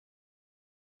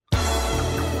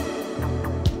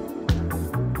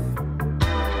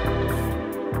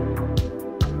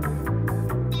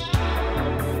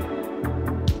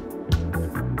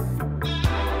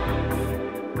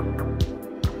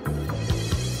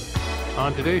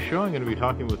On today's show, I'm going to be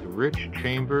talking with Rich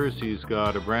Chambers. He's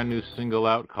got a brand new single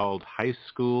out called High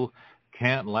School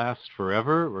Can't Last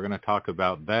Forever. We're going to talk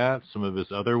about that, some of his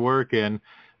other work, and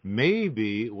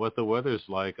maybe what the weather's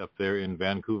like up there in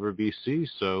Vancouver, BC.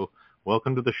 So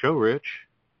welcome to the show, Rich.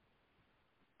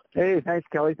 Hey, thanks,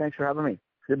 Kelly. Thanks for having me.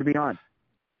 Good to be on.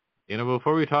 You know,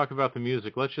 before we talk about the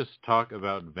music, let's just talk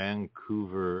about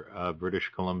Vancouver, British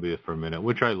Columbia for a minute,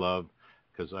 which I love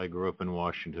because I grew up in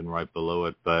Washington right below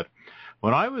it. But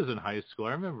when I was in high school,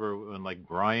 I remember when like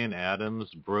Bryan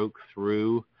Adams broke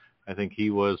through. I think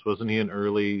wasn't he an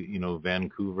early,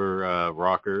 Vancouver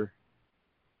rocker?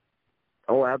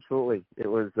 Oh, absolutely. It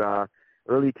was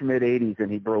early to mid 80s,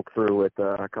 and he broke through with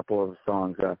a couple of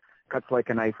songs. Cuts Like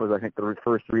a Knife was, I think, the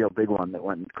first real big one that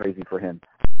went crazy for him.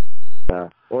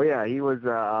 He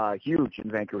was huge in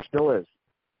Vancouver, still is.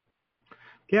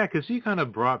 Yeah, because he kind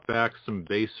of brought back some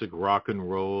basic rock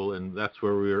and roll, and that's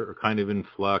where we were kind of in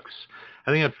flux.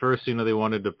 I think at first, they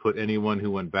wanted to put anyone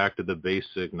who went back to the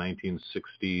basic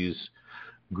 1960s,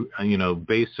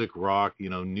 basic rock,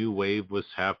 new wave was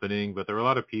happening, but there were a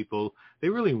lot of people, they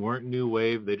really weren't new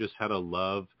wave. They just had a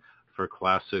love for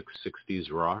classic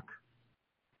 60s rock.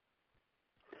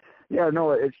 Yeah,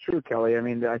 no, it's true, Kelly. I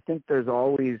mean, I think there's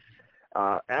always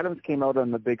Adams came out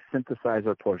on the big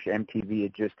synthesizer push. MTV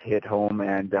had just hit home,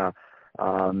 and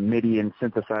MIDI and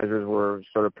synthesizers were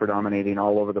sort of predominating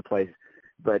all over the place.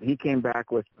 But he came back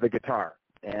with the guitar,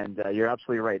 and you're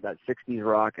absolutely right, that 60s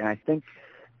rock. And I think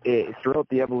throughout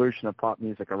the evolution of pop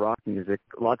music or rock music,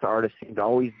 lots of artists seem to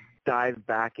always dive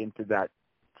back into that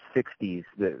 60s,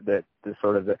 that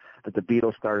the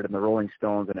Beatles started and the Rolling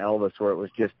Stones and Elvis, where it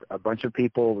was just a bunch of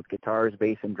people with guitars,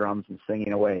 bass, and drums and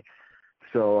singing away.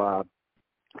 So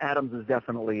Adams is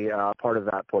definitely part of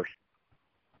that push.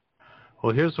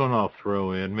 Well, here's one I'll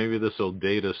throw in. Maybe this will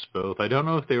date us both. I don't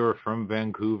know if they were from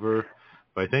Vancouver,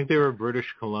 but I think they were British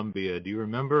Columbia. Do you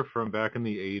remember from back in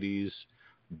the 80s,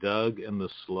 Doug and the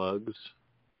Slugs?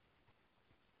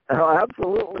 Oh,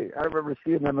 absolutely. I remember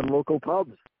seeing them in local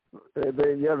pubs. They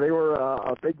were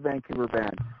a big Vancouver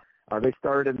band. They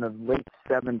started in the late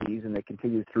 70s, and they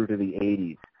continued through to the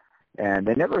 80s. And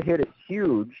they never hit it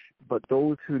huge, but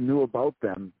those who knew about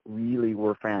them really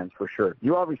were fans for sure.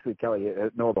 You obviously, Kelly,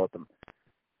 know about them.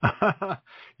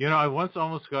 I once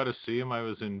almost got to see them. I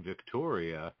was in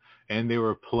Victoria, and they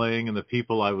were playing, and the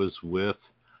people I was with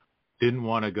didn't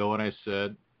want to go, and I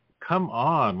said, come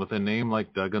on, with a name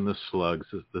like Doug and the Slugs,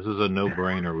 this is a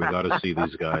no-brainer. We got to see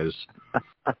these guys.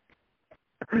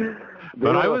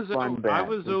 But I was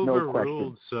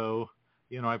overruled, so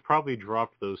I probably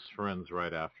dropped those friends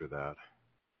right after that.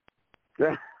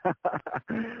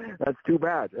 That's Too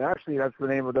Bad. Actually, that's the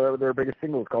name of their biggest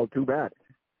single. It's called Too Bad.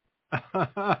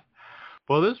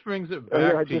 Well, this brings it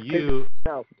back to you.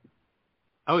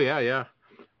 Oh, yeah.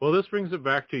 Well, this brings it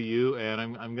back to you,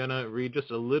 and I'm going to read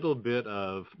just a little bit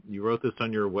of, you wrote this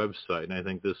on your website, and I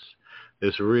think this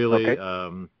really,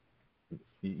 okay.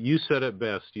 You said it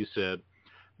best. You said,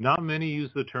 not many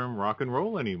use the term rock and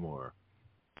roll anymore,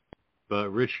 but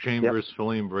Rich Chambers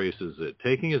fully embraces it,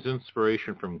 taking his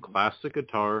inspiration from classic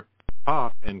guitar,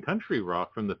 pop, and country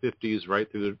rock from the 50s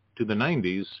right through to the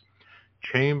 90s.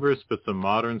 Chambers puts a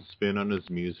modern spin on his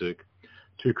music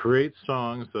to create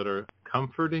songs that are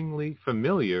comfortingly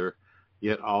familiar,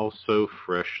 yet also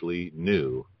freshly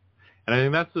new. And I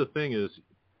think that's the thing is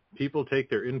people take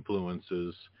their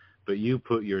influences, but you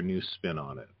put your new spin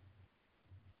on it.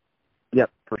 Yep,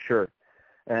 for sure.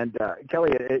 And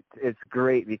Kelly, it's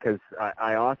great because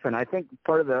I think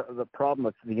part of the problem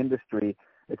with the industry,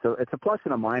 it's a plus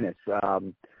and a minus.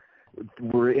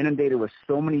 We're inundated with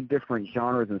so many different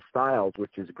genres and styles,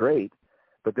 which is great,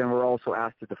 but then we're also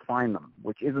asked to define them,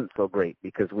 which isn't so great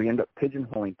because we end up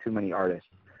pigeonholing too many artists,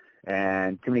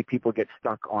 and too many people get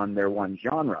stuck on their one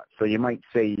genre. So you might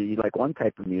say you like one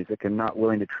type of music and not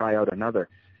willing to try out another,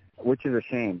 which is a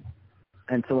shame.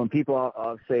 And so when people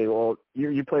say, well,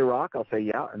 you play rock? I'll say,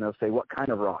 yeah. And they'll say, what kind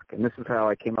of rock? And this is how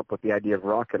I came up with the idea of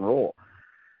rock and roll.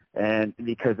 And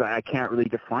because I can't really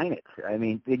define it. I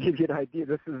mean, to give you an idea,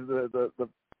 this is the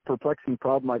perplexing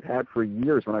problem I've had for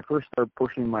years. When I first started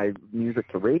pushing my music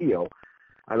to radio,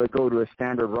 I would go to a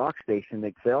standard rock station.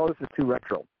 They'd say, oh, this is too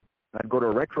retro. I'd go to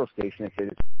a retro station and say,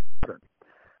 this is modern.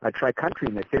 I'd try country,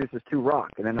 and they'd say, this is too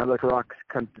rock. And then another rock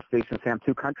station would say, I'm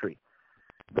too country.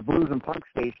 The blues and punk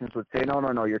stations would say,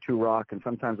 no, you're too rock. And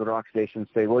sometimes the rock stations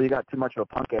say, well, you got too much of a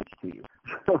punk edge to you.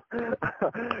 So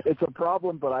it's a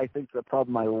problem, but I think it's a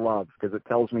problem I love because it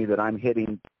tells me that I'm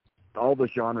hitting all the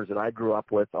genres that I grew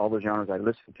up with, all the genres I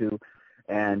listen to.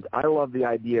 And I love the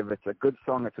idea of it's a good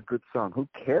song, it's a good song. Who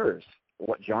cares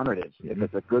what genre it is? If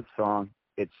it's a good song,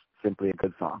 it's simply a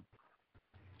good song.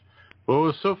 What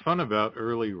was so fun about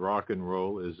early rock and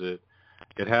roll is it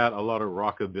had a lot of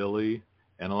rockabilly,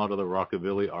 and a lot of the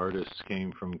rockabilly artists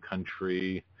came from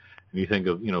country. And you think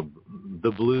of,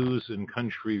 the blues and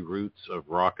country roots of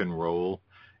rock and roll,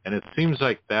 and it seems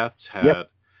like that's Yep.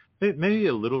 had maybe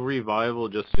a little revival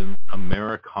just in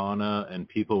Americana and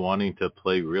people wanting to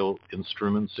play real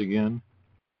instruments again.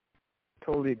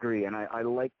 Totally agree, and I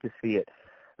like to see it.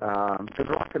 Because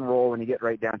rock and roll, when you get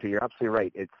right down to it, you're absolutely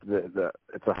right. It's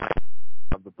it's a high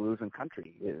of the blues and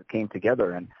country. It came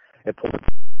together, and it pulled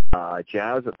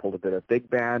jazz, it pulled a bit of big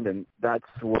band, and that's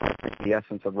what I think the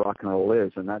essence of rock and roll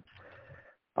is. And that's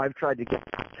I've tried to get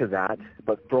back to that,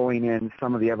 but throwing in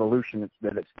some of the evolution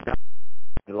that it's done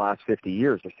in the last 50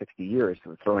 years or 60 years,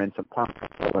 so throwing in some punk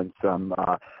and some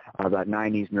that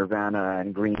 90s Nirvana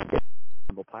and Green Day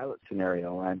Pilot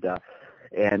scenario, and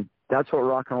that's what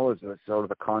rock and roll is. It's sort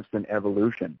of a constant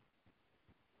evolution.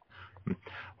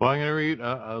 Well, I'm going to read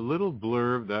a little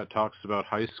blurb that talks about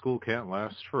High School Can't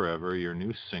Last Forever, your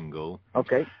new single.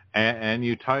 Okay. And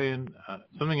you tie in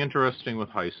something interesting with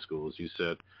high schools. You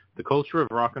said, the culture of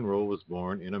rock and roll was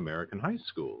born in American high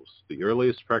schools. The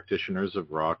earliest practitioners of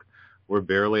rock were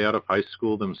barely out of high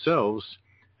school themselves,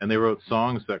 and they wrote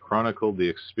songs that chronicled the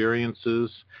experiences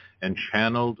and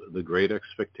channeled the great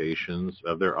expectations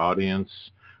of their audience.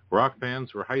 Rock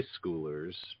fans were high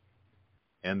schoolers,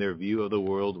 and their view of the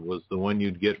world was the one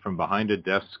you'd get from behind a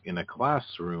desk in a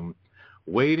classroom,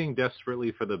 waiting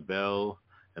desperately for the bell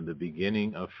and the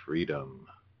beginning of freedom.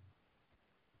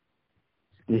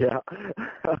 Yeah,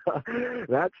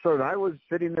 that's sort of, I was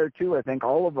sitting there too. I think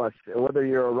all of us, whether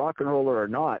you're a rock and roller or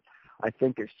not, I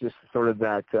think it's just sort of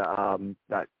that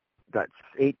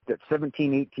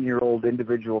 17, 18-year-old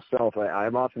individual self.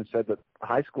 I've often said that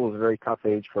high school is a very tough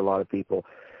age for a lot of people,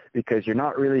 because you're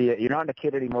not a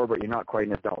kid anymore, but you're not quite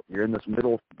an adult. You're in this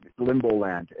middle limbo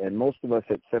land, and most of us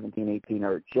at 17, 18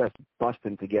 are just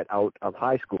busting to get out of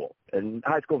high school. And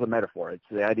high school is a metaphor. It's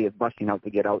the idea of busting out to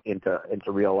get out into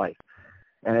real life.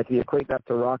 And if you equate that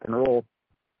to rock and roll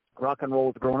has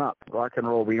grown up. Rock and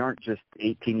roll, we aren't just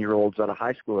 18-year-olds out of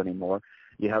high school anymore.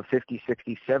 You have 50,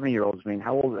 60, 70-year-olds. I mean,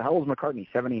 how old is McCartney?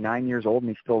 79 years old, and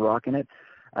he's still rocking it.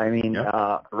 I mean,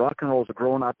 rock and roll has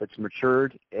grown up. It's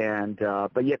matured, and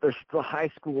but yet there's still high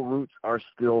school roots are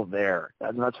still there.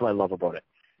 And that's what I love about it.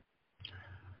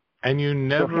 And you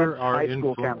never are high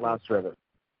school can't last forever.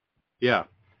 Yeah,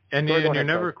 and you're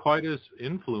never sorry. quite as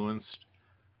influenced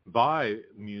by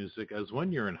music as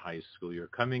when you're in high school. You're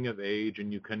coming of age,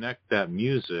 and you connect that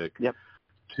music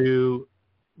to,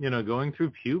 going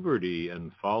through puberty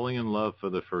and falling in love for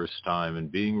the first time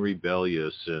and being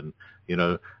rebellious and,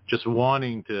 just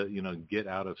wanting to, get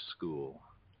out of school.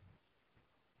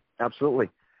 Absolutely.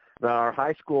 Our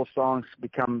high school songs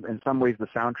become, in some ways, the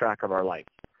soundtrack of our life.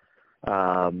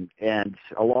 And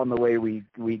along the way, we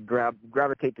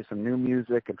gravitate to some new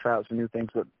music and try out some new things.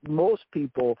 But most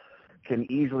people can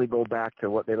easily go back to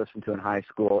what they listened to in high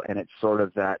school, and it's sort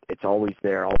of that it's always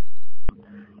there.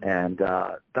 And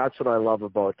that's what I love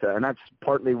about, and that's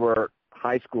partly where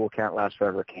High School Can't Last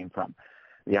Forever came from.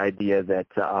 The idea that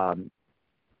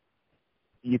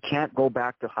you can't go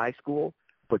back to high school,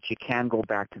 but you can go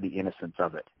back to the innocence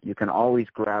of it. You can always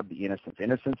grab the innocence.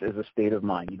 Innocence is a state of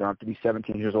mind. You don't have to be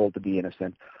 17 years old to be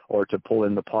innocent or to pull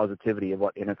in the positivity of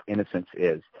what innocence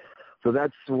is. So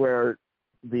that's where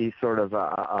the sort of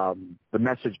the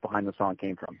message behind the song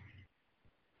came from.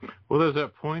 Well, there's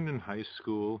that point in high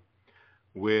school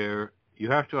where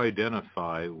you have to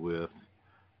identify with,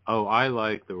 oh, I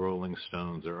like the Rolling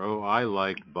Stones, or, oh, I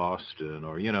like Boston,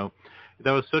 or,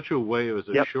 that was such a way, it was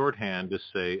a shorthand to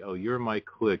say, oh, you're my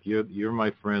clique, you're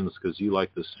my friends because you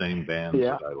like the same bands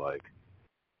that I like.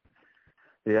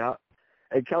 Yeah.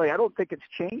 And Kelly, I don't think it's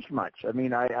changed much. I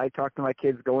mean, I talk to my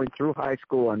kids going through high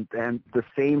school, and the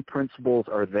same principles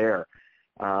are there.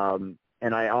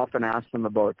 And I often ask them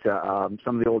about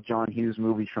some of the old John Hughes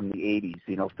movies from the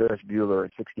 80s, Ferris Bueller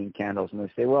and 16 Candles. And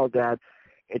they say, well, Dad,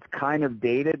 it's kind of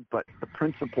dated, but the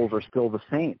principles are still the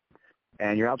same.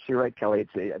 And you're absolutely right, Kelly.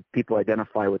 It's people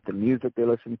identify with the music they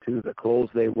listen to, the clothes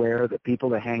they wear, the people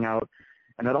that hang out.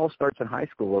 And it all starts in high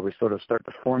school, where we sort of start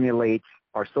to formulate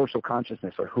our social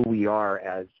consciousness, or who we are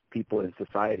as people in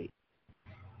society.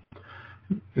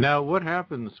 Now, what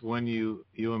happens when you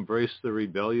embrace the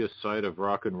rebellious side of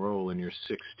rock and roll and you're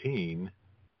 16,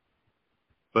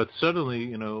 but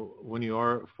suddenly, when you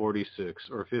are 46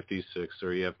 or 56,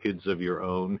 or you have kids of your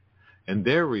own and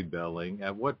they're rebelling,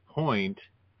 at what point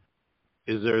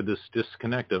is there this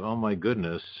disconnect of, oh my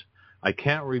goodness, I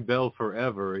can't rebel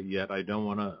forever, yet I don't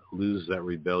want to lose that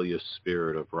rebellious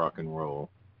spirit of rock and roll?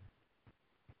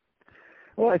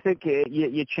 Well, I think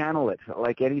you channel it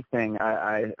like anything.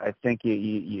 I think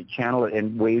you channel it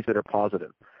in ways that are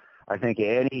positive. I think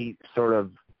any sort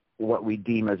of what we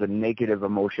deem as a negative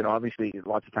emotion, obviously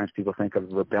lots of times people think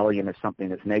of rebellion as something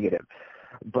that's negative.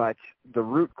 But the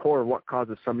root core of what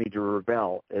causes somebody to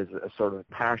rebel is a sort of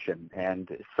passion, and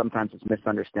sometimes it's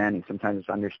misunderstanding, sometimes it's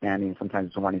understanding, sometimes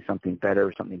it's wanting something better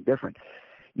or something different.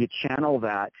 You channel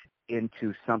that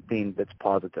into something that's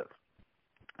positive.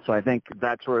 So I think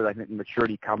that's where I think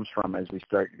maturity comes from as we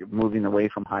start moving away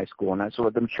from high school, and that's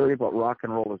what the maturity of what rock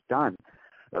and roll has done.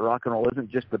 That rock and roll isn't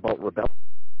just about rebellion.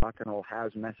 Rock and roll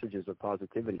has messages of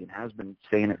positivity and has been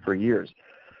saying it for years.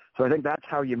 So I think that's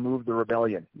how you move the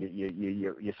rebellion.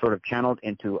 You sort of channel it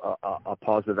into a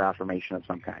positive affirmation of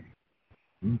some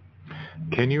kind.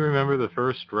 Can you remember the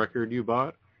first record you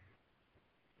bought?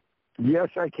 Yes,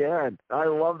 I can. I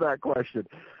love that question.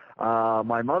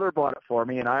 My mother bought it for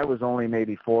me, and I was only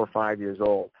maybe 4 or 5 years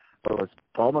old. But it was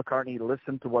Paul McCartney,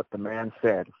 Listen to What the Man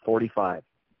Said, 45.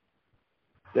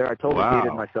 There, I totally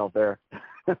dated myself there.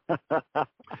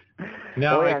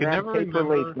 Now, I can never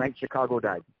remember. Late night Chicago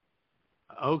died.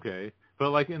 Okay.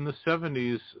 But like in the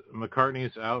 70s,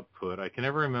 McCartney's output, I can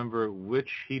never remember which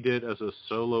he did as a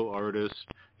solo artist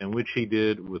and which he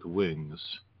did with Wings.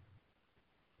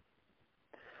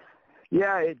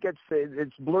 Yeah,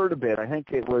 it's blurred a bit. I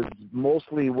think it was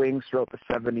mostly Wings throughout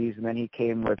the 70s, and then he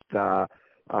came with the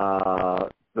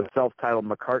self-titled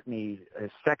McCartney, his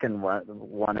second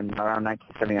one in around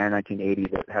 1979, 1980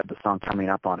 that had the song Coming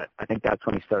Up on it. I think that's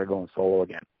when he started going solo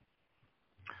again.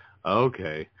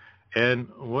 Okay. And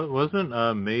what wasn't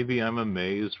Maybe I'm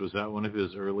Amazed? Was that one of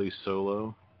his early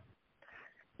solo?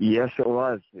 Yes, it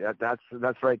was. Yeah,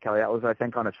 that's right, Kelly. That was, I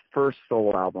think, on his first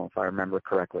solo album, if I remember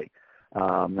correctly.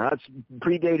 That's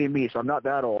predating me, so I'm not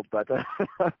that old, but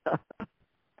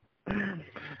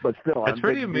but still, it's I'm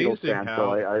pretty a big amazing Beatles fan, how.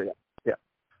 So yeah.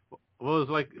 Well, it was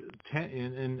like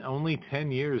in only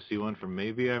 10 years, he went from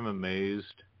Maybe I'm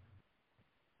Amazed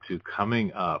to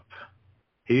Coming Up.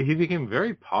 He became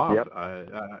very pop. Yep.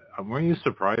 Weren't you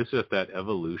surprised at that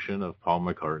evolution of Paul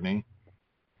McCartney?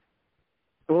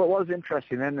 Well, it was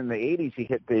interesting. Then in the 80s, he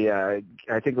hit the,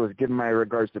 I think it was Give My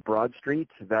Regards to Broad Street.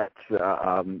 That,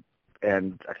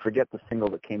 and I forget the single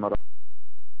that came out.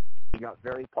 He got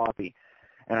very poppy.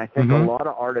 And I think a lot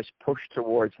of artists pushed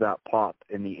towards that pop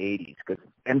in the 80s because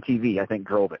MTV, I think,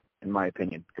 drove it, in my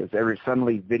opinion, because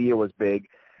suddenly video was big.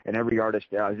 And every artist,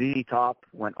 ZZ Top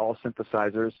went all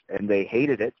synthesizers, and they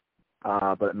hated it,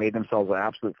 but it made themselves an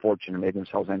absolute fortune and made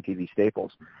themselves MTV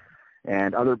staples.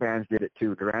 And other bands did it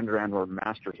too. Duran Duran were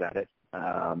masters at it.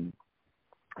 And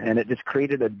it just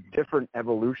created a different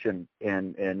evolution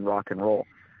in rock and roll.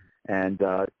 And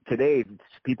today,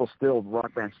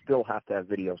 rock bands still have to have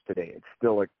videos today. It's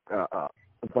still a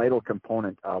vital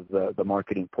component of the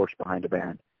marketing push behind a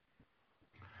band.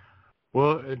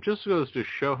 Well, it just goes to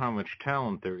show how much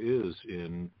talent there is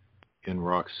in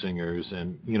rock singers.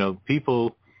 And, you know,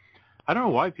 people, I don't know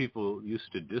why people used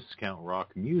to discount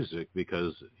rock music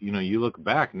because, you know, you look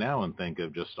back now and think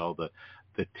of just all the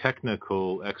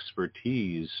technical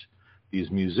expertise these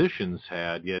musicians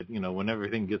had, yet, you know, when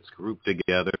everything gets grouped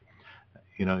together,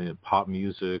 you know, pop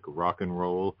music, rock and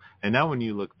roll, and now when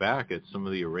you look back at some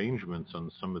of the arrangements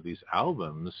on some of these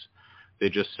albums, they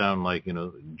just sound like, you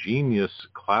know, genius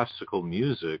classical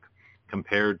music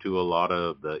compared to a lot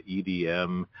of the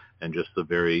EDM and just the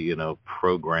very, you know,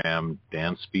 programmed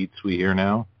dance beats we hear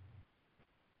now.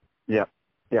 Yeah.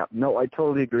 Yeah. No, I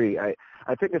totally agree. I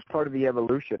think it's part of the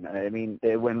evolution. I mean,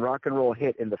 when rock and roll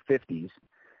hit in the 50s,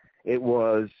 it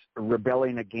was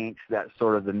rebelling against that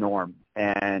sort of the norm.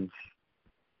 And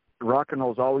rock and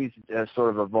roll's always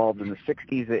sort of evolved. In the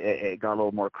 60s, it got a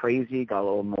little more crazy, got a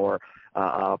little more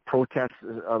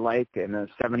protest-like. In the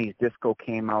 70s, disco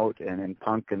came out, and in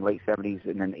punk in late 70s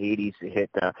and then 80s, it hit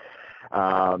the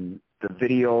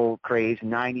video craze.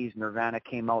 90s, Nirvana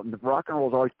came out, and the rock and roll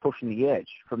is always pushing the edge.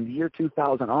 From the year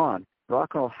 2000 on,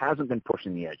 rock and roll hasn't been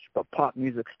pushing the edge, but pop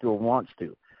music still wants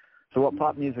to. So what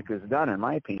pop music has done, in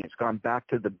my opinion, it's gone back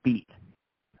to the beat.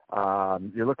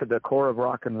 You look at the core of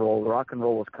rock and roll. Rock and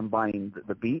roll was combining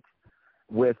the beat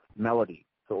with melody.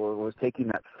 So it was taking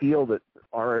that feel that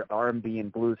R&B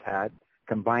and blues had,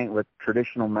 combined with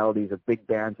traditional melodies of big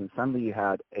bands, and suddenly you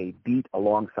had a beat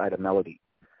alongside a melody.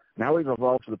 Now we've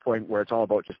evolved to the point where it's all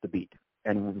about just the beat.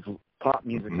 And pop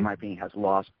music, in my opinion, has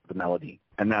lost the melody,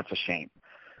 and that's a shame.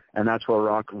 And that's where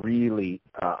rock really,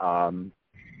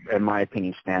 in my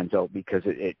opinion, stands out, because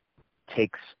it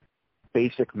takes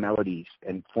basic melodies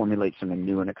and formulates them in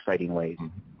new and exciting ways.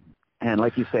 And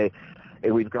like you say,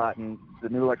 we've gotten the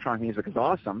new electronic music is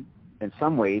awesome in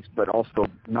some ways, but also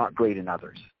not great in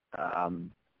others.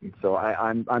 So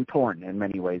I'm torn in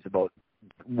many ways about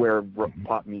where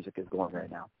pop music is going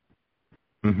right now.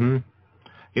 Mm-hmm.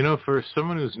 You know, for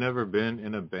someone who's never been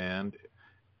in a band,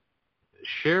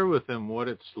 share with them what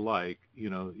it's like. You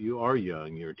know, you are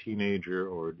young, you're a teenager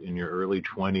or in your early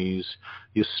 20s,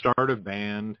 you start a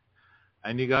band,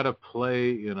 and you got to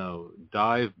play, you know,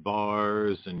 dive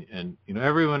bars, and you know,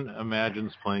 everyone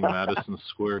imagines playing Madison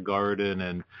Square Garden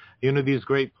and, you know, these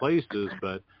great places,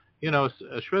 but, you know,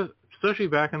 especially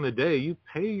back in the day, you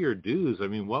pay your dues. I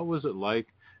mean, what was it like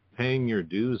paying your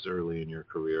dues early in your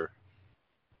career?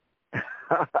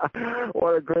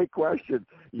 What a great question.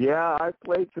 Yeah, I've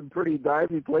played some pretty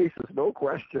divey places, no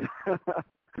question.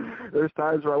 There's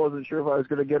times where I wasn't sure if I was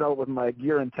going to get out with my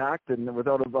gear intact and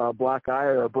without a black eye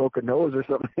or a broken nose or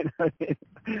something. I mean,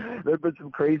 there have been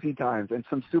some crazy times and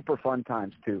some super fun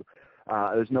times too.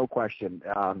 There's no question.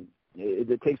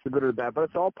 It takes the good or the bad, but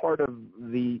it's all part of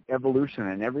the evolution.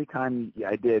 And every time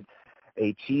I did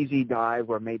a cheesy dive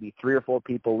where maybe 3 or 4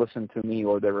 people listened to me,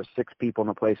 or there were 6 people in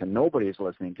the place and nobody's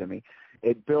listening to me,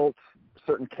 it built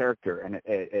certain character, and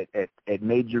it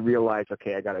made you realize,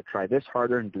 okay, I got to try this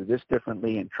harder and do this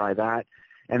differently and try that.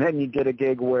 And then you get a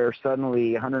gig where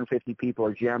suddenly 150 people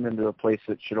are jammed into a place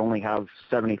that should only have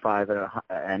 75,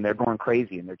 and they're going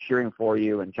crazy and they're cheering for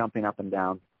you and jumping up and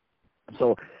down.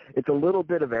 So it's a little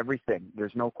bit of everything.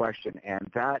 There's no question. And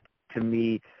that, to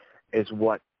me, is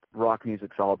what rock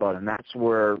music's all about. And that's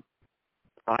where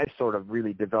I sort of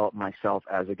really developed myself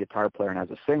as a guitar player and as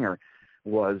a singer,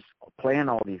 was playing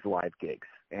all these live gigs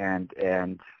and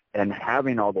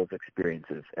having all those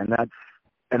experiences. And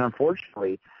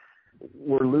unfortunately,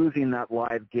 we're losing that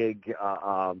live gig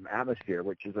atmosphere,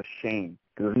 which is a shame,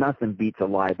 because nothing beats a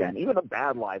live band. Even a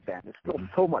bad live band is still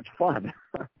so much fun.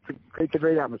 It's a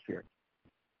great atmosphere.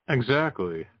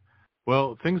 Exactly.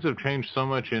 Well, things have changed so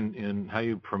much in how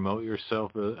you promote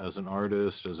yourself as an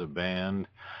artist, as a band,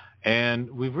 and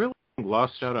we've really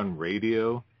lost out on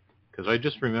radio, because I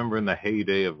just remember in the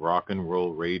heyday of rock and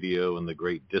roll radio and the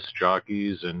great disc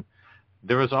jockeys, and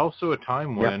there was also a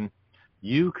time when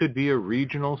you could be a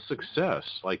regional success,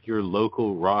 like your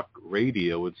local rock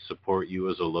radio would support you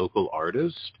as a local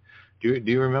artist. Do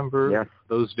you remember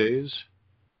those days?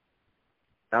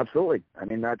 Absolutely. I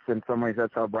mean, that's in some ways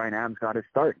that's how Bryan Adams got his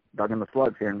start, Doug and the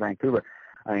Slugs here in Vancouver.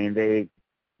 I mean,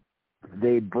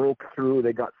 they broke through,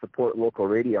 they got support local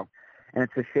radio. And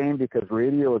it's a shame because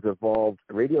radio has evolved.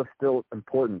 Radio is still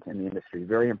important in the industry,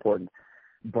 very important,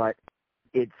 but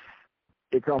it's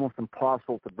almost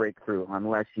impossible to break through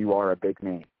unless you are a big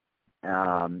name.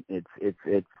 It's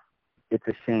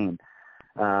a shame.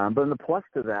 But in the plus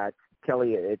to that,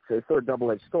 Kelly, it's a sort of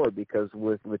double-edged sword, because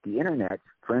with the internet,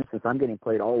 for instance, I'm getting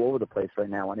played all over the place right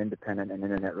now on independent and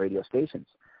internet radio stations.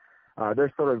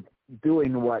 They're sort of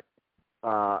doing what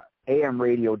AM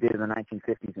radio did in the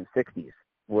 1950s and 60s,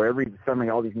 where suddenly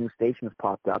all these new stations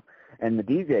popped up, and the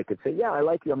DJ could say, yeah, I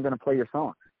like you, I'm going to play your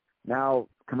song. Now,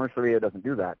 commercial radio doesn't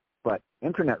do that, but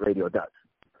internet radio does.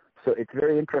 So it's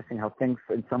very interesting how things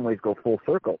in some ways go full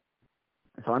circle.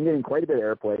 So I'm getting quite a bit of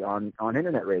airplay on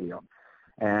internet radio.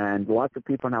 And lots of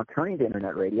people are now turning to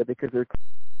internet radio because they're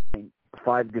hearing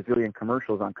 5 gazillion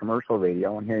commercials on commercial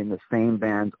radio and hearing the same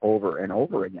bands over and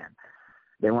over again.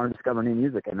 They want to discover new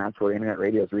music, and that's where internet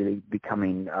radio is really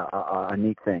becoming a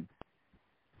neat thing.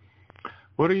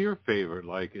 What are your favorite?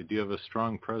 Like, do you have a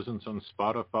strong presence on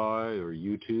Spotify or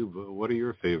YouTube? What are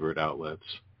your favorite outlets?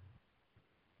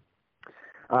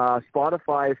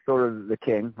 Spotify is sort of the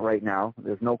king right now.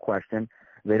 There's no question.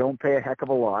 They don't pay a heck of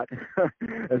a lot,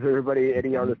 as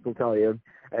any artist will tell you.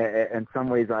 In some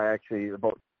ways, I actually,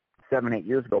 about 7-8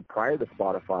 years ago, prior to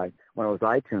Spotify, when it was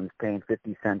iTunes paying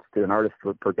 50 cents to an artist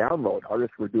per download,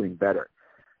 artists were doing better.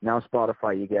 Now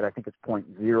Spotify, you get, I think it's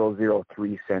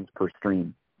 0.003 cents per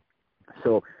stream.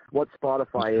 So what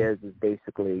Spotify is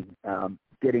basically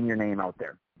getting your name out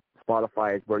there.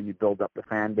 Spotify is where you build up the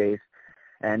fan base.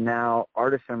 And now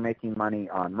artists are making money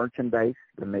on merchandise.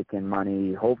 They're making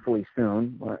money, hopefully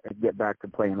soon, get back to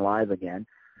playing live again.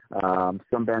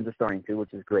 Some bands are starting to,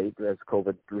 which is great as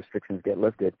COVID restrictions get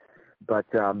lifted. But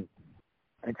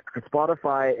it's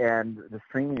Spotify and the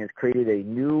streaming has created a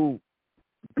new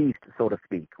beast, so to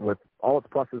speak, with all its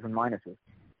pluses and minuses.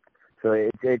 So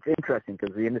it's interesting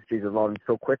because the industry is evolving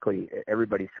so quickly.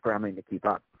 Everybody's scrambling to keep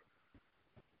up.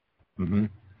 Mm-hmm.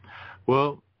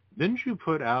 Well, didn't you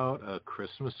put out a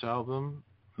Christmas album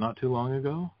not too long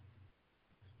ago?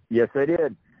 Yes, I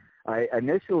did. I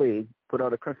initially put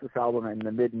out a Christmas album in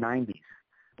the mid-'90s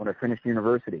when I finished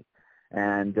university.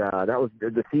 And that was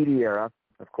the CD era,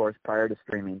 of course, prior to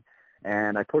streaming.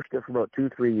 And I pushed it for about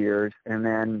 2-3 years and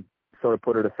then sort of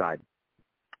put it aside.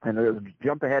 And it was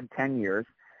jump ahead 10 years.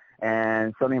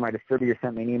 And suddenly my distributor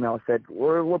sent me an email and said,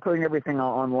 we're putting everything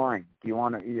online. Do you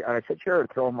want to? I said, sure,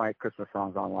 throw my Christmas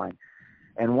songs online.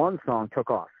 And one song took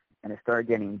off, and it started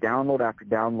getting download after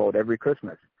download every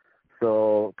Christmas.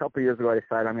 So a couple of years ago, I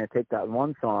decided I'm going to take that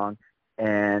one song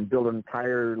and build an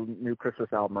entire new Christmas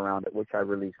album around it, which I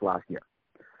released last year.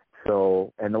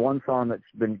 So, and the one song that's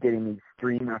been getting me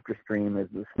stream after stream is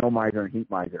the Snow Miser and Heat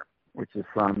Miser, which is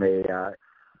from a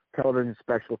television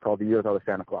special called The Year Without a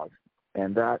Santa Claus.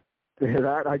 And that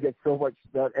I get so much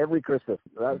that every Christmas.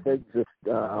 That thing's just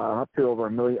up to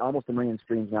over almost a million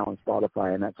streams now on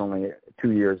Spotify, and that's only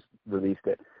 2 years released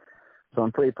it. So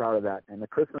I'm pretty proud of that. And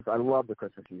I love the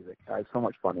Christmas music. I have so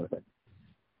much fun with it.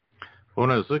 When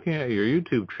I was looking at your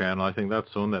YouTube channel, I think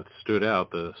that's the one that stood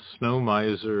out, the Snow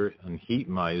Miser and Heat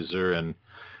Miser. And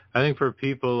I think for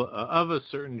people of a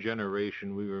certain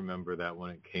generation, we remember that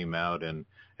when it came out, and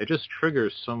it just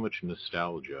triggers so much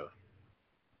nostalgia.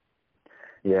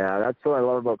 Yeah, that's what I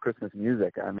love about Christmas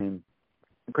music. I mean,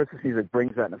 Christmas music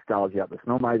brings that nostalgia up. The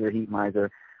Snow Miser, Heat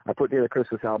Miser. I put together a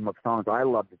Christmas album of songs I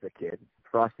loved as a kid.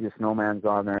 Frosty the Snowman's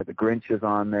on there. The Grinch is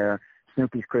on there.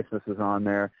 Snoopy's Christmas is on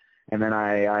there. And then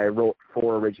I wrote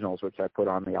 4 originals, which I put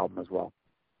on the album as well.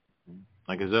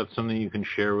 Like, is that something you can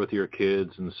share with your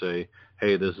kids and say,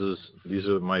 hey, these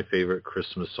are my favorite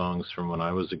Christmas songs from when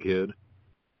I was a kid?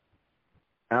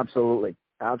 Absolutely.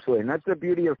 Absolutely. And that's the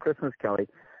beauty of Christmas, Kelly.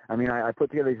 I mean, I put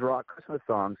together these rock Christmas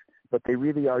songs, but they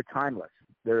really are timeless.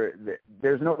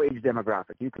 There's no age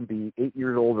demographic. You can be 8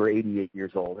 years old or 88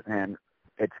 years old, and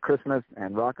it's Christmas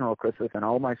and rock and roll Christmas, and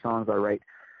all my songs I write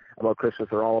about Christmas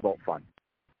are all about fun.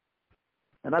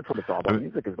 And that's what it's all about.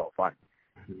 Music is about fun.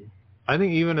 I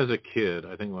think even as a kid,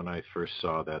 I think when I first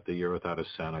saw that, The Year Without a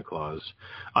Santa Claus,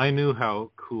 I knew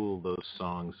how cool those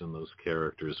songs and those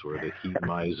characters were, the Heat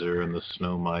Miser and the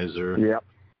Snow Miser.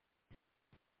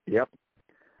 Yep.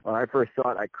 When I first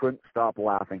saw it, I couldn't stop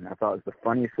laughing. I thought it was the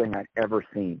funniest thing I'd ever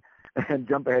seen. And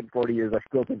jump ahead 40 years, I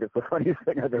still think it's the funniest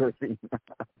thing I've ever seen.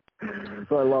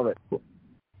 So I love it.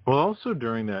 Well, also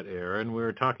during that era, and we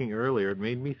were talking earlier, it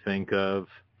made me think of,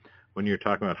 when you're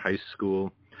talking about high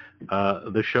school,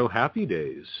 the show Happy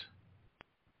Days.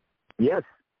 Yes,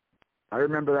 I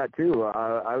remember that too.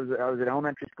 I was an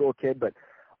elementary school kid, but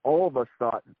all of us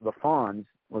thought the Fonz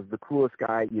was the coolest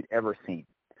guy you'd ever seen.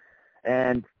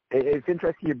 And it's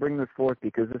interesting you bring this forth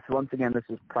because this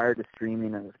is prior to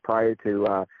streaming, and it's prior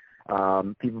to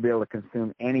people being able to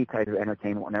consume any type of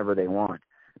entertainment whenever they want.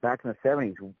 Back in the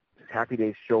 70s, Happy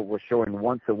Days show was showing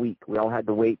once a week. We all had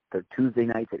to wait for Tuesday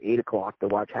nights at 8 o'clock to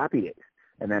watch Happy Days.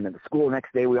 And then at the school the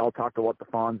next day, we all talked about what the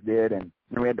Fonz did, and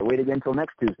then we had to wait again until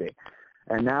next Tuesday.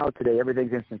 And now, today,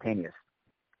 everything's instantaneous.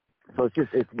 So it's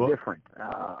different.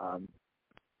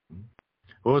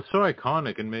 Well, it's so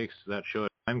iconic and makes that show a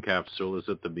time capsule is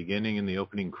at the beginning and the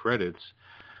opening credits.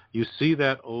 You see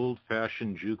that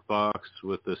old-fashioned jukebox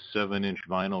with the 7-inch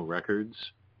vinyl records?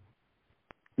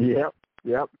 Yep.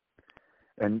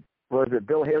 And was it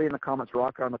Bill Haley and the Comets'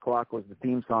 Rock on the Clock was the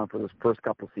theme song for those first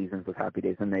couple seasons of Happy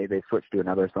Days, and they switched to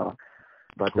another song.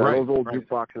 But those old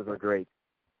jukeboxes are great.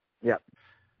 Yep.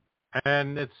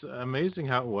 And it's amazing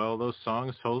how well those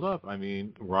songs hold up. I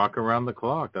mean, Rock Around the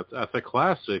Clock, that's a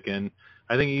classic. And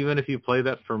I think even if you play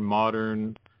that for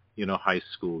modern, high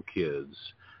school kids,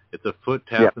 it's a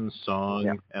foot-tapping song.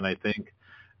 Yep. And I think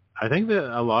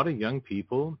that a lot of young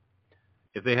people,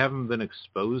 if they haven't been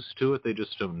exposed to it, they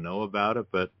just don't know about it.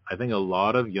 But I think a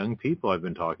lot of young people I've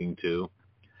been talking to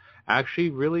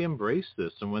actually really embrace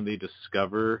this. And when they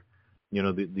discover,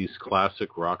 these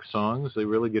classic rock songs, they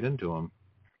really get into them.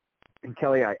 And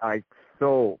Kelly, I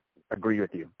so agree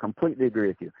with you, completely agree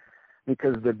with you.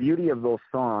 Because the beauty of those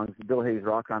songs, Bill Haley's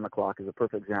Rock on the Clock is a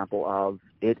perfect example of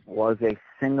it was a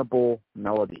singable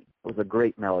melody. It was a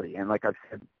great melody. And like I've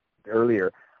said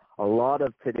earlier, a lot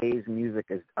of today's music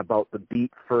is about the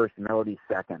beat first, melody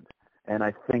second. And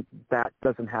I think that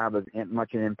doesn't have as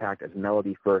much an impact as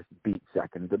melody first, beat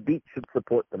second. The beat should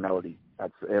support the melody,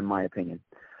 that's in my opinion.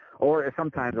 Or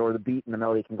the beat and the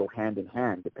melody can go hand in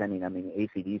hand, depending. I mean,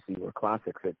 AC/DC were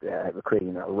classics at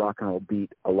creating a rock and roll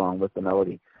beat along with the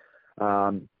melody.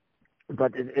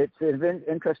 But it's an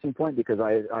interesting point because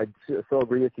I so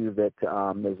agree with you that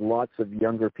there's lots of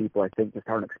younger people, I think, just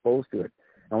aren't exposed to it.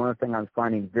 And one of the things I'm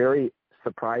finding very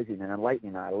surprising and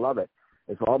enlightening, and I love it,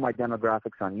 is all my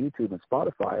demographics on YouTube and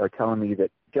Spotify are telling me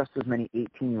that just as many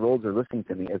 18-year-olds are listening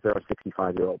to me as there are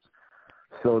 65-year-olds.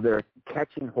 So they're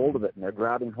catching hold of it, and they're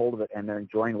grabbing hold of it, and they're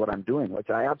enjoying what I'm doing, which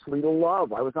I absolutely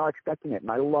love. I was not expecting it,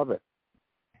 and I love it.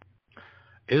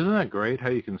 Isn't that great how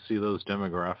you can see those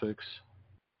demographics?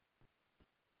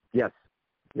 Yes.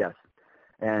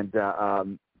 And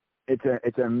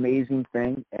it's an amazing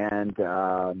thing, and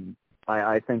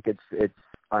I think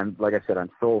I'm like I said,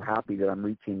 I'm so happy that I'm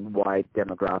reaching wide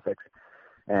demographics,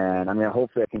 and I mean,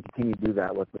 hopefully I can continue to do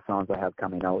that with the songs I have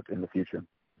coming out in the future.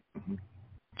 Mm-hmm.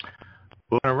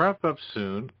 We're going to wrap up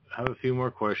soon. I have a few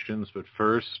more questions, but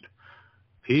first,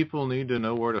 people need to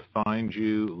know where to find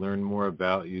you, learn more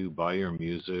about you, buy your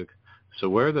music. So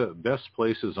where are the best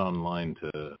places online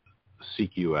to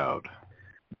seek you out?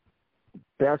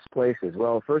 Best places.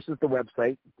 Well, first is the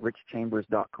website,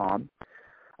 richchambers.com.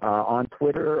 On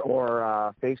Twitter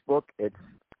or Facebook, it's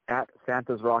at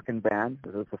Santa's Rockin' Band.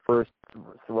 This is the first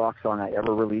rock song I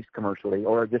ever released commercially,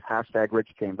 or just hashtag Rich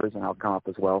Chambers, and I'll come up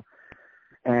as well.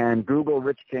 And Google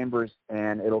Rich Chambers,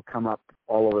 and it'll come up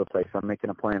all over the place. I'm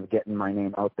making a point of getting my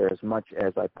name out there as much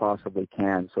as I possibly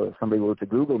can. So if somebody were to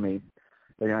Google me,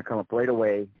 they're going to come up right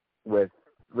away with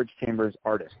Rich Chambers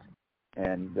Artist.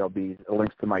 And there'll be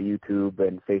links to my YouTube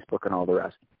and Facebook and all the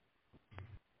rest.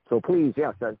 So please,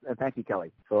 yes, and thank you,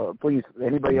 Kelly. So please,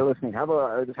 anybody listening, have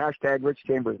just hashtag Rich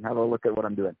Chambers and have a look at what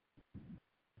I'm doing.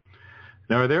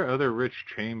 Now, are there other Rich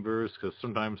Chambers? Because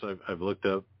sometimes I've looked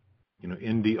up,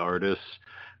 indie artists,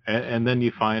 and then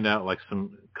you find out like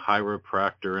some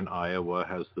chiropractor in Iowa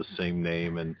has the same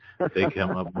name, and they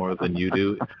come up more than you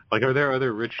do. Like, are there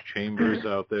other Rich Chambers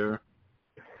out there?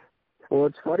 Well,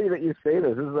 it's funny that you say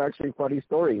this. This is actually a funny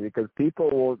story because people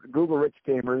will Google Rich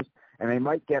Chambers and they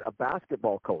might get a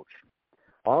basketball coach.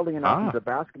 Oddly enough, he's a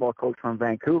basketball coach from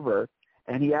Vancouver,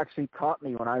 and he actually taught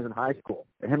me when I was in high school.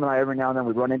 And him and I, every now and then,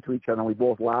 we run into each other, and we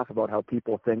both laugh about how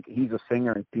people think he's a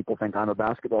singer and people think I'm a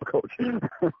basketball coach.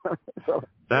 So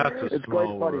that's it's quite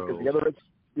funny because the other Rich,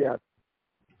 yeah,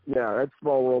 that's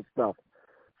small world stuff.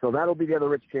 So that'll be the other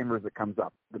Rich Chambers that comes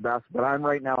up. But I'm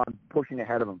pushing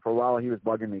ahead of him. For a while, he was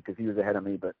bugging me because he was ahead of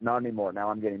me, but not anymore.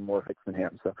 Now I'm getting more hits than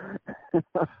him. So.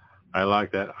 I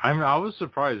like that. I was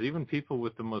surprised. Even people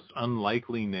with the most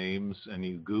unlikely names, and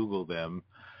you Google them,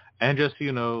 and just,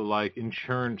 like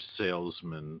insurance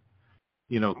salesmen,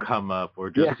 come up, or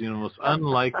just, most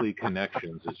unlikely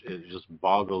connections. It just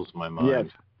boggles my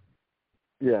mind.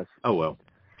 Yes. Oh, well.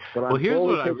 But I'm here's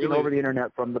what I really... over the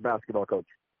internet from the basketball coach.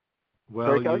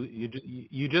 Well,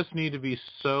 you just need to be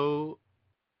so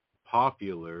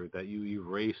popular that you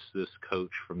erase this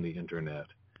coach from the internet.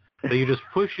 So you just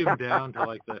push him down to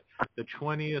like the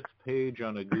 20th page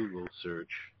on a Google search.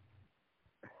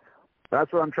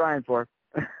 That's what I'm trying for.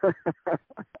 I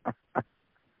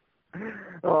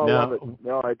love it.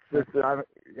 No, it's just,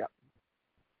 yeah.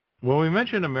 Well, we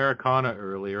mentioned Americana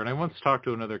earlier, and I once talked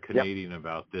to another Canadian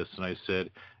about this, and I said,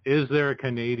 is there a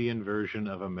Canadian version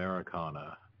of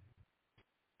Americana?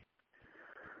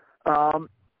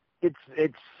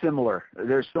 It's similar.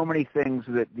 There's so many things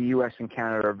that the U.S. and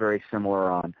Canada are very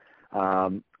similar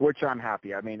on, which I'm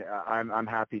happy. I mean, I'm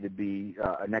happy to be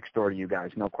next door to you guys,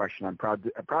 no question. I'm proud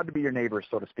to be your neighbor,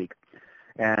 so to speak.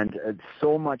 And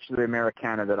so much of the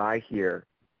Americana that I hear,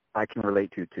 I can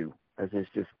relate to. As it's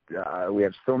just we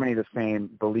have so many of the same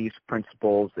beliefs,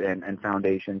 principles, and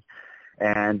foundations.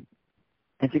 And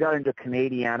if you got into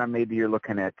Canadiana, maybe you're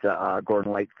looking at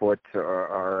Gordon Lightfoot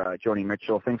or Joni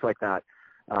Mitchell, things like that.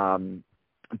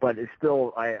 But it's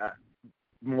still,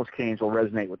 most Canadians will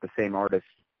resonate with the same artists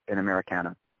in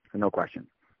Americana, so no question.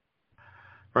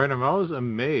 Right, I'm always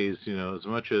amazed, as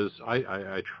much as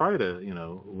I try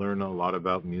to, learn a lot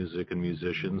about music and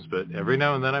musicians, but every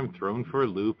now and then I'm thrown for a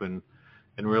loop and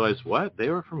realize, what, they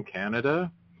were from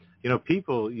Canada?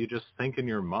 People, you just think in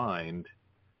your mind,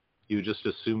 you just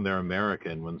assume they're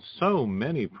American when so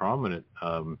many prominent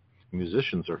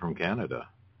musicians are from Canada.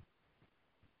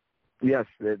 Yes,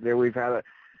 we've had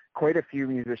quite a few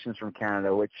musicians from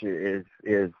Canada, which is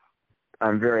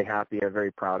I'm very happy. I'm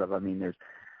very proud of. I mean,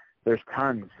 there's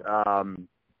tons.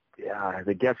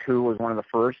 The Guess Who was one of the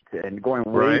first, and going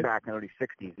way back in the early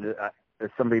 '60s.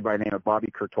 There's somebody by the name of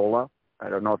Bobby Curtola. I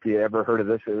don't know if you ever heard of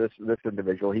this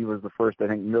individual. He was the first, I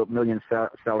think,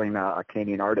 million-selling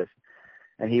Canadian artist,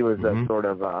 and he was a sort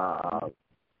of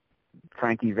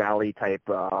Frankie Valli type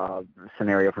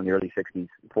scenario from the early '60s,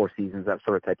 Four Seasons, that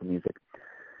sort of type of music.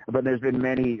 But there's been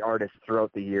many artists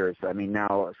throughout the years. I mean,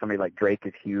 now somebody like Drake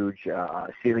is huge.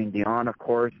 Celine Dion, of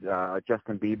course.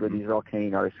 Justin Bieber. These are all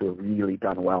Canadian artists who have really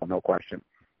done well, no question.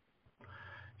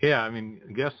 Yeah, I mean,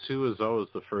 Guess Who is always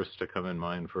the first to come in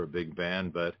mind for a big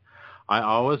band, but I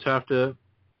always have to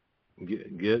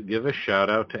give a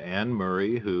shout-out to Anne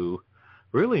Murray, who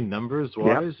really,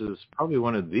 numbers-wise, is probably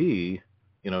one of the,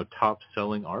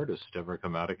 top-selling artists to ever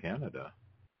come out of Canada.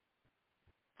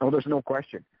 Oh, there's no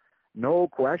question. No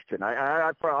question.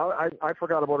 I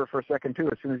forgot about her for a second, too.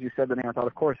 As soon as you said the name, I thought,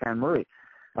 of course, Anne Murray.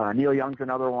 Neil Young's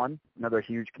another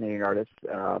huge Canadian artist.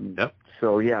 Yep.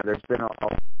 So yeah, there's been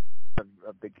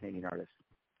a big Canadian artist.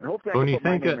 And hopefully I can put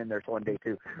my name in there one day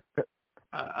too.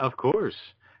 Of course.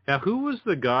 Now, who was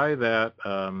the guy that,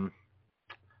 oh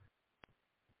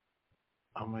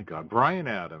my God, Bryan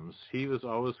Adams. He was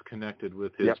always connected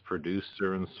with his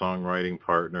producer and songwriting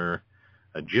partner,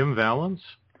 Jim Vallance?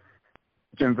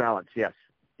 Jim Vallance, yes.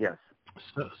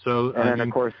 So and then,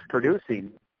 of course,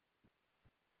 producing.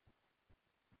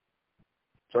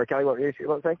 Sorry, Kelly, what were you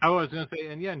saying? I was going to say,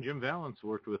 and Jim Vallance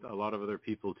worked with a lot of other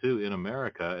people, too, in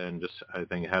America, and just, I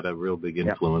think, had a real big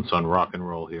influence on rock and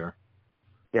roll here.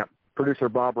 Yeah. Producer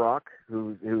Bob Rock,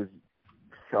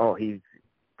 he's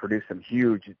produced some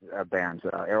huge bands.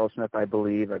 Aerosmith, I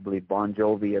believe Bon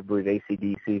Jovi, I believe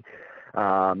AC/DC.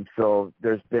 So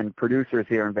there's been producers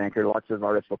here in Vancouver. Lots of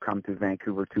artists will come to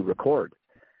Vancouver to record.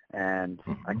 And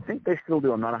I think they still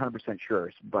do. I'm not 100% sure.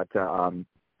 But so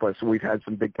we've had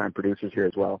some big-time producers here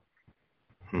as well.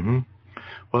 Mm-hmm.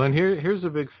 Well, then here's a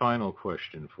big final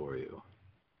question for you.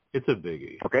 It's a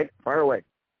biggie. Okay, fire away.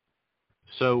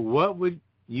 So what would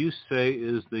you say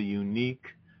is the unique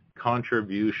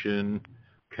contribution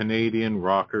Canadian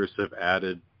rockers have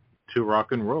added to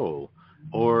rock and roll?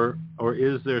 Or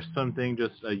is there something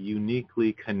just a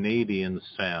uniquely Canadian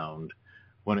sound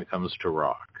when it comes to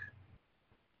rock?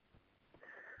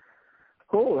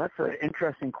 Oh, that's an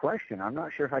interesting question. I'm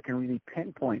not sure if I can really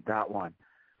pinpoint that one.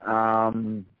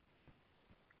 I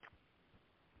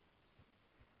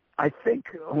think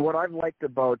what I've liked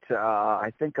about,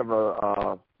 I think of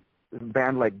a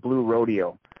band like Blue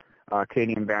Rodeo, a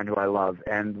Canadian band who I love,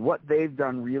 and what they've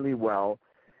done really well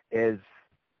is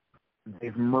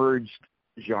they've merged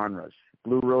genres.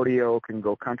 Blue Rodeo can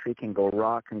go country, can go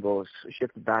rock, can go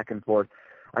shift back and forth.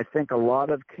 I think a lot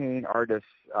of Canadian artists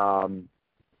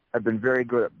have been very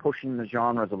good at pushing the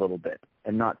genres a little bit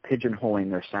and not pigeonholing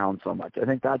their sound so much. I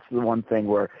think that's the one thing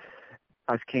where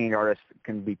us Canadian artists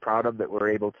can be proud of, that we're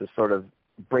able to sort of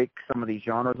break some of these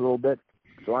genres a little bit.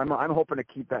 So I'm hoping to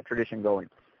keep that tradition going.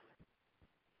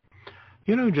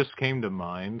 You know who just came to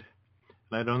mind,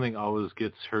 and I don't think always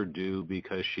gets her due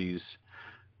because she's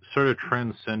sort of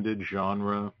transcended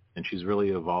genre and she's really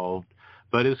evolved,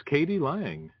 but is K.D.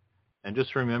 Lang. And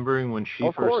just remembering when she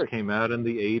first came out in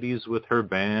the 80s with her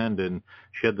band and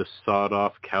she had the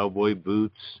sawed-off cowboy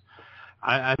boots,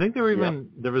 I think there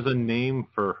was a name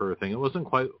for her thing. It wasn't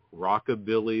quite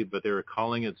rockabilly, but they were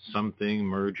calling it something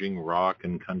merging rock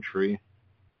and country.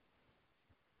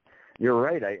 You're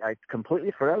right. I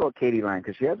completely forgot about K.D. Lang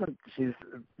because she's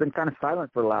been kind of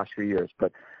silent for the last few years.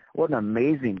 But what an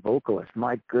amazing vocalist.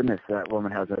 My goodness, that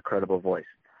woman has an incredible voice.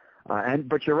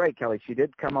 But you're right, Kelly. She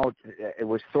did come out. It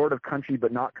was sort of country,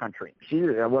 but not country.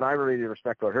 What I really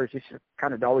respect about her, she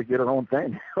kind of always did her own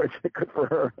thing. It's good for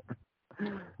her.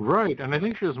 Right, and I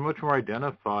think she was much more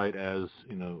identified as,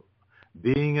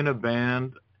 being in a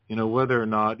band. Whether or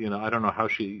not, I don't know how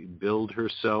she billed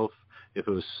herself, if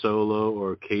it was solo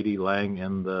or K.D. Lang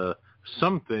and the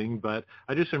something. But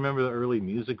I just remember the early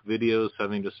music videos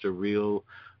having just a real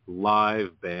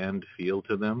live band feel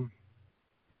to them.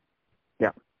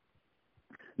 Yeah.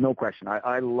 No question.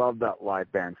 I love that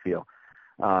live band feel.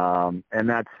 And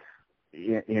that's,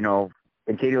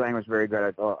 and K.D. Lang was very good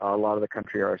at a lot of the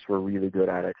country artists were really good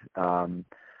at it. And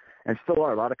still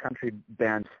are. A lot of country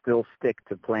bands still stick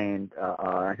to playing.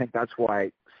 I think that's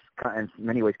why, in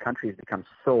many ways, country has become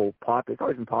so popular. It's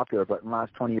always been popular, but in the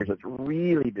last 20 years, it's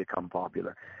really become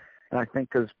popular. And I think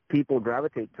because people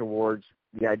gravitate towards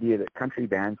the idea that country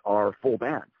bands are full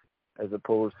bands as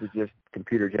opposed to just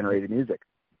computer-generated music.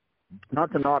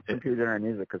 Not to knock computer-generated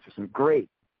music, because there's some great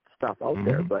stuff out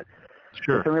there, but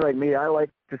for somebody like me, I like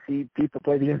to see people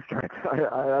play the instruments.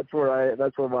 That's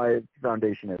where my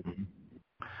foundation is.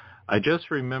 I just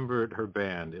remembered her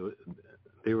band.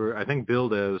 They were, I think,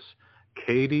 billed as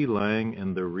K.D. Lang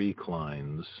and the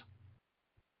Reclines.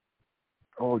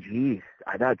 Oh, geez,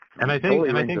 I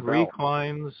think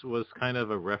Reclines was kind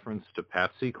of a reference to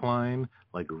Patsy Cline,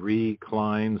 like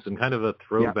Reclines, and kind of a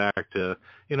throwback to,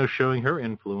 showing her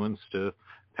influence to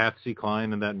Patsy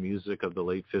Cline and that music of the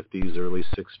late 50s, early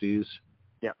 60s.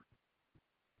 Yeah.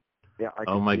 Yeah,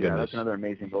 oh my goodness, that's another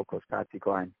amazing vocalist, Patsy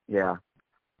Cline. Yeah.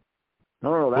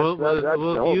 No,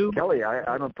 that's Kelly.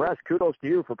 I'm impressed. Kudos to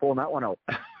you for pulling that one out.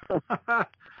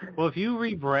 Well, if you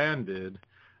rebranded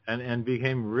and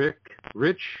became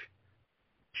Rich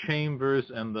Chambers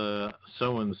and the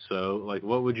so-and-so, like,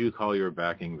 what would you call your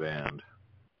backing band?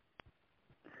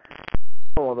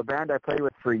 Well, the band I played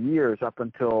with for years, up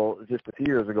until just a few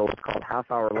years ago, was called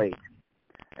Half Hour Late.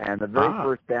 And the very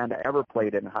first band I ever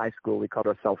played in high school, we called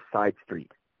ourselves Side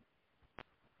Street.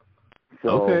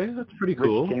 So okay, that's pretty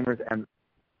cool. Rich Chambers and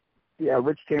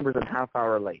Rich Chambers and Half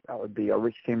Hour Late. That would be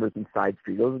Rich Chambers and Side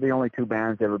Street. Those are the only two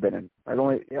bands I've ever been in. I've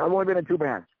only been in two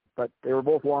bands, but they were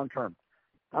both long term.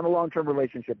 I'm a long term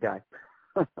relationship guy.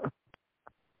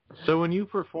 So when you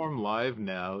perform live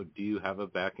now, do you have a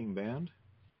backing band?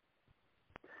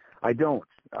 I don't.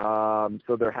 So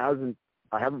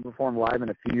I haven't performed live in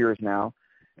a few years now.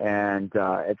 And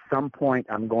at some point,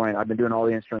 I've been doing all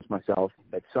the instruments myself.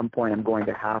 At some point, I'm going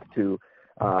to have to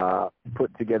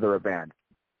put together a band.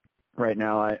 Right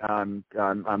now,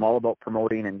 I'm all about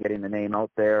promoting and getting the name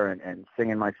out there and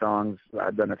singing my songs.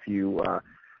 I've done a few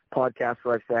podcasts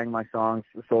where I've sang my songs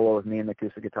solo with me and the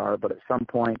acoustic guitar. But at some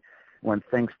point, when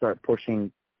things start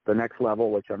pushing the next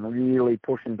level, which I'm really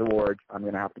pushing towards, I'm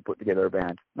going to have to put together a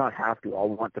band. Not have to. I'll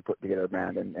want to put together a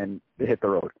band and hit the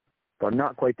road. So I'm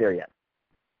not quite there yet.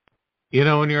 You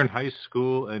know, when you're in high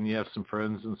school and you have some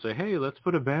friends and say, hey, let's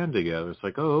put a band together. It's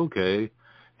like, oh, okay.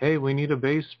 Hey, we need a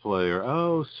bass player.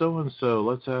 Oh, so-and-so,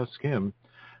 let's ask him.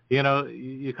 You know,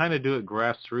 you kind of do it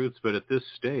grassroots, but at this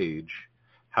stage,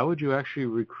 how would you actually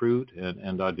recruit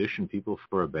and audition people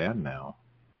for a band now?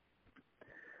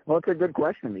 Well, it's a good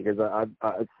question because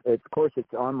of course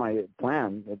it's on my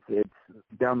plan. It's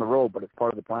down the road, but it's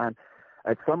part of the plan.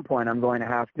 At some point, I'm going to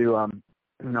have to,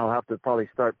 I'll have to probably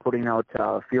start putting out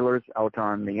feelers out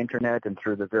on the internet and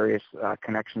through the various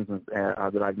connections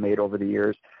that I've made over the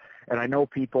years. And I know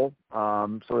people,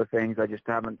 sort of things.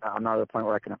 I'm not at a point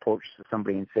where I can approach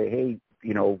somebody and say, hey,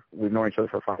 you know, we've known each other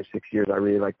for 5-6 years. I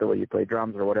really like the way you play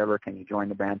drums or whatever. Can you join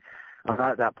the band? I'm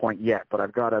not at that point yet, but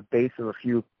I've got a base of a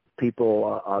few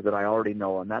people that I already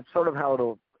know, and that's sort of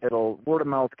how it'll word of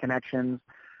mouth connections.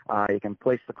 You can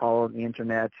place the call on the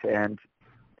internet, and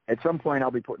at some point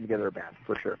I'll be putting together a band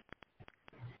for sure.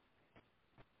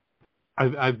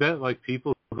 I bet like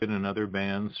people who've been in other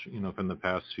bands, you know, from the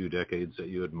past few decades that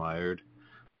you admired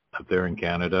up there in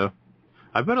Canada,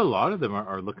 I bet a lot of them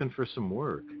are looking for some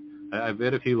work. I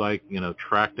bet if you like, you know,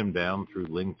 tracked them down through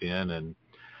LinkedIn and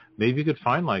maybe you could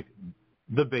find like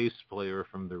the bass player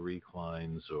from the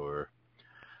Reclines, or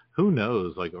who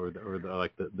knows, like, or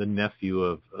the nephew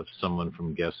of someone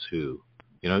from Guess Who.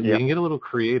 You know, you can get a little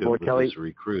creative with Kelly, this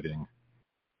recruiting.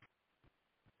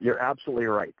 You're absolutely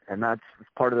right, and that's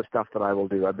part of the stuff that I will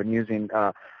do. I've been using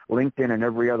LinkedIn and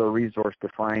every other resource to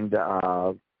find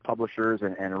publishers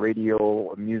and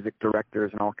radio music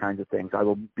directors and all kinds of things. I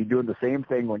will be doing the same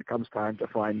thing when it comes time to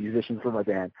find musicians for my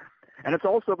band. And it's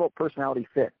also about personality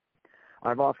fit.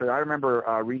 I remember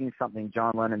reading something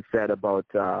John Lennon said about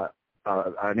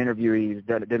an interview he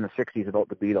did in the 60s about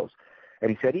the Beatles.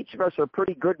 And he said, each of us are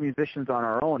pretty good musicians on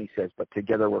our own, he says, but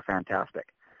together we're fantastic.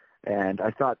 And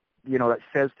I thought, you know, that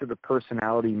says to the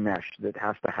personality mesh that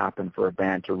has to happen for a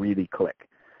band to really click.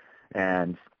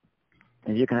 And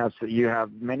you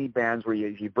have many bands where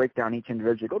you break down each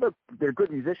individual, you go, they're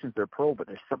good musicians, they're pro, but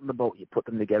there's something about you put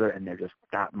them together and they're just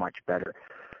that much better.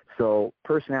 So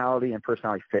personality and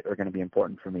personality fit are going to be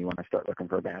important for me when I start looking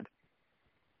for a band.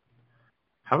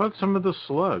 How about some of the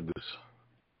Slugs?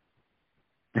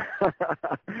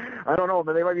 I don't know,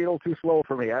 but they might be a little too slow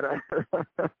for me.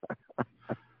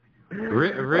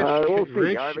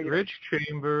 Rich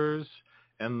Chambers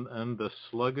and the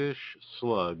Sluggish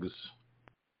Slugs.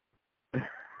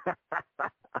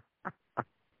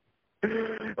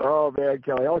 Oh man,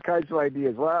 Kelly, all kinds of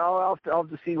ideas. Well, I'll have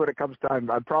to see when it comes time.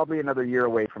 I'm probably another year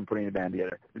away from putting a band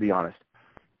together, to be honest.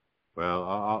 Well,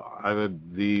 I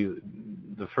would be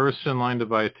the first in line to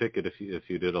buy a ticket if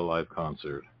you did a live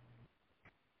concert.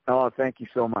 Oh, thank you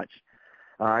so much.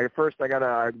 First, I got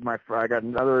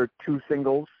another 2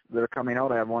 singles that are coming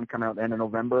out. I have one coming out at the end of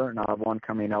November, and I'll have one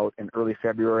coming out in early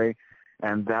February,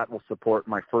 and that will support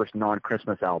my first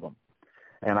non-Christmas album.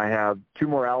 And I have 2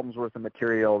 more albums worth of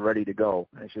material ready to go.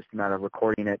 It's just a matter of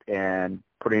recording it and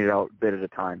putting it out a bit at a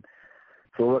time.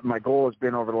 So what my goal has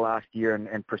been over the last year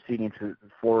and proceeding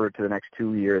forward to the next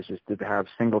 2 years is to have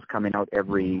singles coming out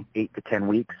every 8 to 10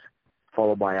 weeks,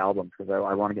 followed by albums, because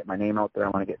I want to get my name out there. I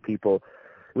want to get people,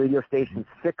 radio stations,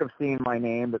 sick of seeing my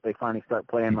name, that they finally start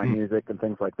playing my music and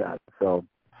things like that. So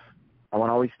I want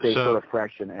to always stay sort of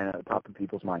fresh and at the top of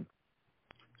people's mind.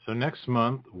 So next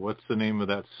month, what's the name of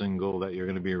that single that you're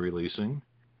going to be releasing?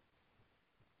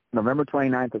 November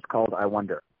 29th, it's called I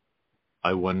Wonder.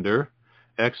 I Wonder.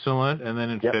 Excellent. And then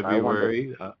in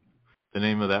February, the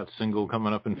name of that single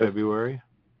coming up in February?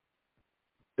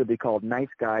 It'll be called Nice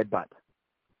Guy But.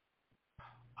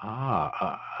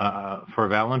 For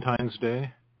Valentine's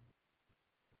Day?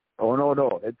 Oh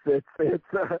no! It's a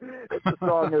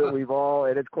song that we've all,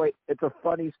 and it's a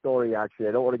funny story actually.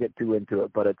 I don't want to get too into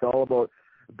it, but it's all about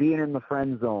being in the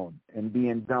friend zone and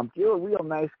being dumped. You're a real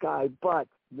nice guy, but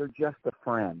you're just a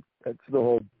friend. That's the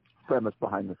whole premise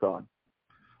behind the song.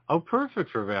 Oh,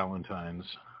 perfect for Valentine's.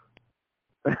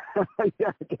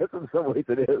 Yeah, I guess in some ways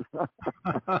it is.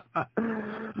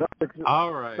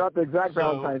 All right. Not the exact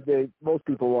Valentine's Day most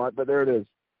people want, but there it is.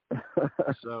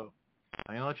 So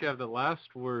I'm going to let you have the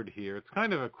last word here. It's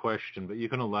kind of a question, but you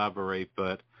can elaborate.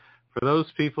 But for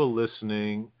those people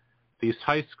listening, these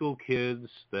high school kids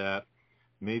that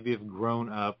maybe have grown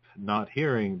up not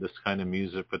hearing this kind of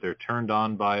music, but they're turned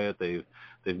on by it.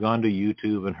 They've gone to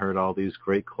YouTube and heard all these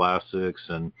great classics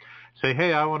and say,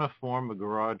 hey, I want to form a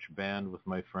garage band with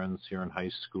my friends here in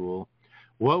high school.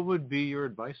 What would be your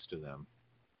advice to them?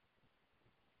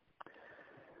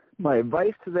 My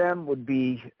advice to them would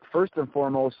be, first and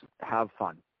foremost, have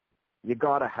fun. You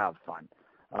got to have fun.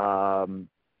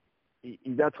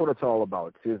 That's what it's all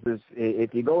about.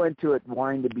 If you go into it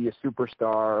wanting to be a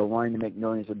superstar or wanting to make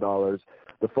millions of dollars,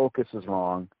 the focus is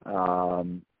wrong.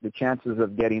 The chances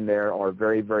of getting there are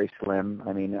very, very slim.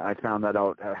 I mean, I found that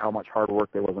out, how much hard work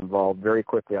there was involved very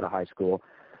quickly out of high school,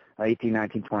 18,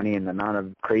 19, 20, and the amount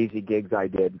of crazy gigs I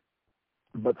did.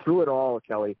 But through it all,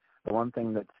 Kelly, the one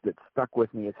thing that's stuck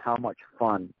with me is how much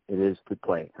fun it is to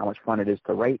play, how much fun it is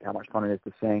to write, how much fun it is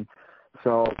to sing.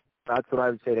 So that's what I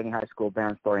would say to any high school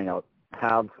band starting out.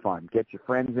 Have fun. Get your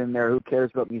friends in there. Who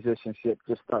cares about musicianship?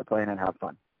 Just start playing and have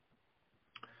fun.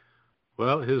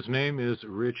 Well, his name is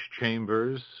Rich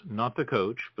Chambers, not the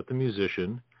coach, but the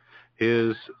musician.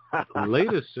 His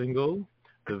latest single,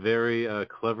 the very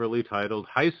cleverly titled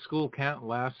High School Can't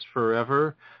Last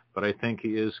Forever, but I think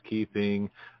he is keeping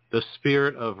the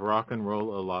spirit of rock and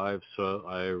roll alive, so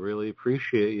I really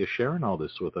appreciate you sharing all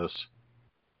this with us.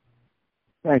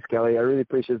 Thanks, Kelly. I really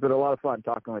appreciate it. It's been a lot of fun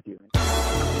talking with you.